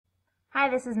Hi,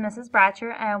 this is Mrs.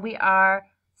 Bratcher, and we are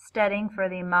studying for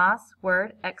the MOS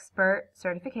Word Expert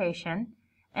certification.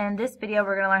 In this video,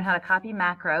 we're going to learn how to copy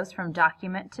macros from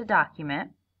document to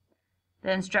document.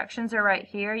 The instructions are right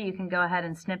here. You can go ahead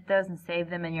and snip those and save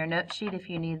them in your note sheet if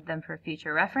you need them for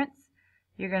future reference.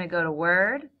 You're going to go to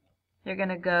Word. You're going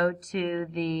to go to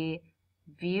the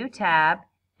View tab.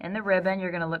 In the ribbon,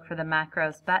 you're going to look for the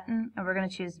Macros button, and we're going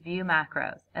to choose View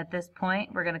Macros. At this point,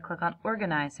 we're going to click on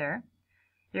Organizer.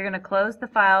 You're going to close the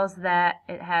files that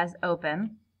it has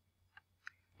open.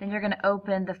 Then you're going to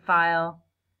open the file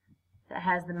that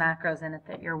has the macros in it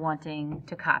that you're wanting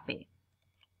to copy.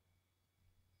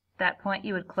 At that point,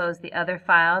 you would close the other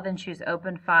file, then choose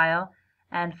Open File,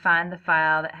 and find the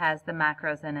file that has the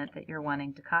macros in it that you're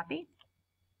wanting to copy.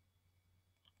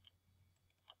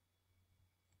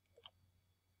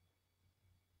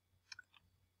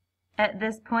 At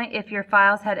this point, if your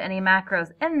files had any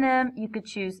macros in them, you could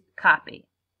choose Copy.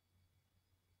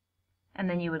 And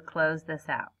then you would close this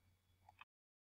out.